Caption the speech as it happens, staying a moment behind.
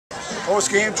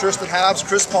Post-game, Tristan Habs,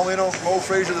 Kris Paulino, Beau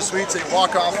Fraser, the Sweets, a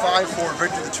walk-off 5-4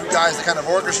 victory. The two guys that kind of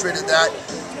orchestrated that.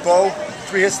 Beau,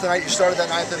 3 hits tonight. You started that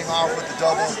 9th inning off with the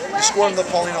double. You scored on the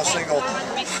Paulino single.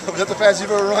 Was that the fastest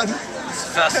you've ever run? It's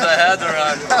the fastest I had to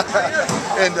run.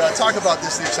 And talk about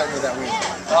this, the excitement of that win.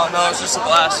 Oh no, it's just a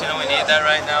blast. You know, we need that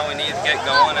right now. We need to get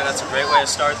going, and that's a great way to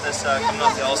start this coming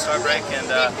off the All-Star break. And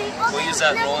we'll use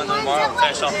that rolling tomorrow and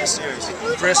finish off the series.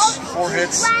 Kris, 4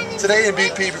 hits. Today in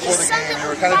BP before the game, you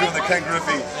were kind of doing the Ken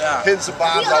Griffey, hitting some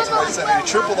bombs out to right center. You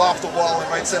tripled off the wall in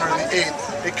right center in the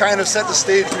 8th. It kind of set the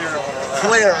stage for your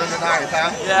flair in the 9th,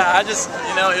 huh? Yeah,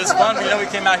 you know, it was fun. You know, we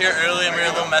came out here early and we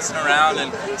were a little messing around,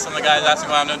 and some of the guys asked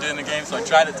me what I'm doing in the game, so I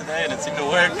tried it today and it seemed to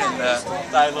work, and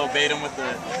thought I'd little bait him with the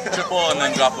triple and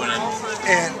then drop one in.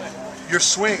 And your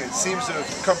swing, it seems to have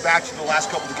come back to the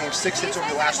last couple of games, 6 hits over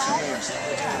the last 2 games.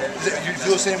 You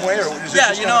feel the same way? Or is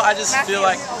yeah, you know, I just feel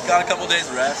like got a couple days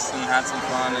rest and had some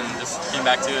fun and just came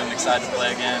back to it and excited to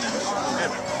play again. And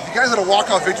good. You guys had a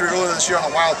walk-off victory earlier this year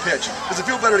on a wild pitch. Does it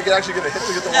feel better to actually get a hit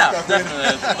to get the walk-off win? Yeah,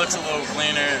 definitely. It looks a little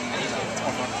cleaner and it's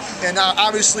more fun. And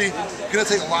obviously, going to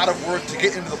take a lot of work to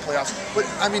get into the playoffs. But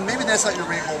I mean, maybe that's not your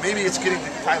main goal. Maybe it's getting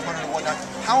to 500 and whatnot.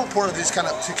 How important are these kind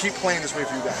of to keep playing this way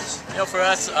for you guys? You know, for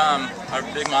us, our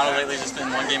big motto lately has just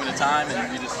been one game at a time,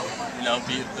 and we just, you know,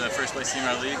 be the first place team in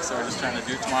our league. So we're just trying to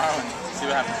do it tomorrow and see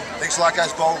what happens. Thanks a lot,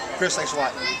 guys. Beau, Kris, thanks a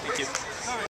lot. Thank you.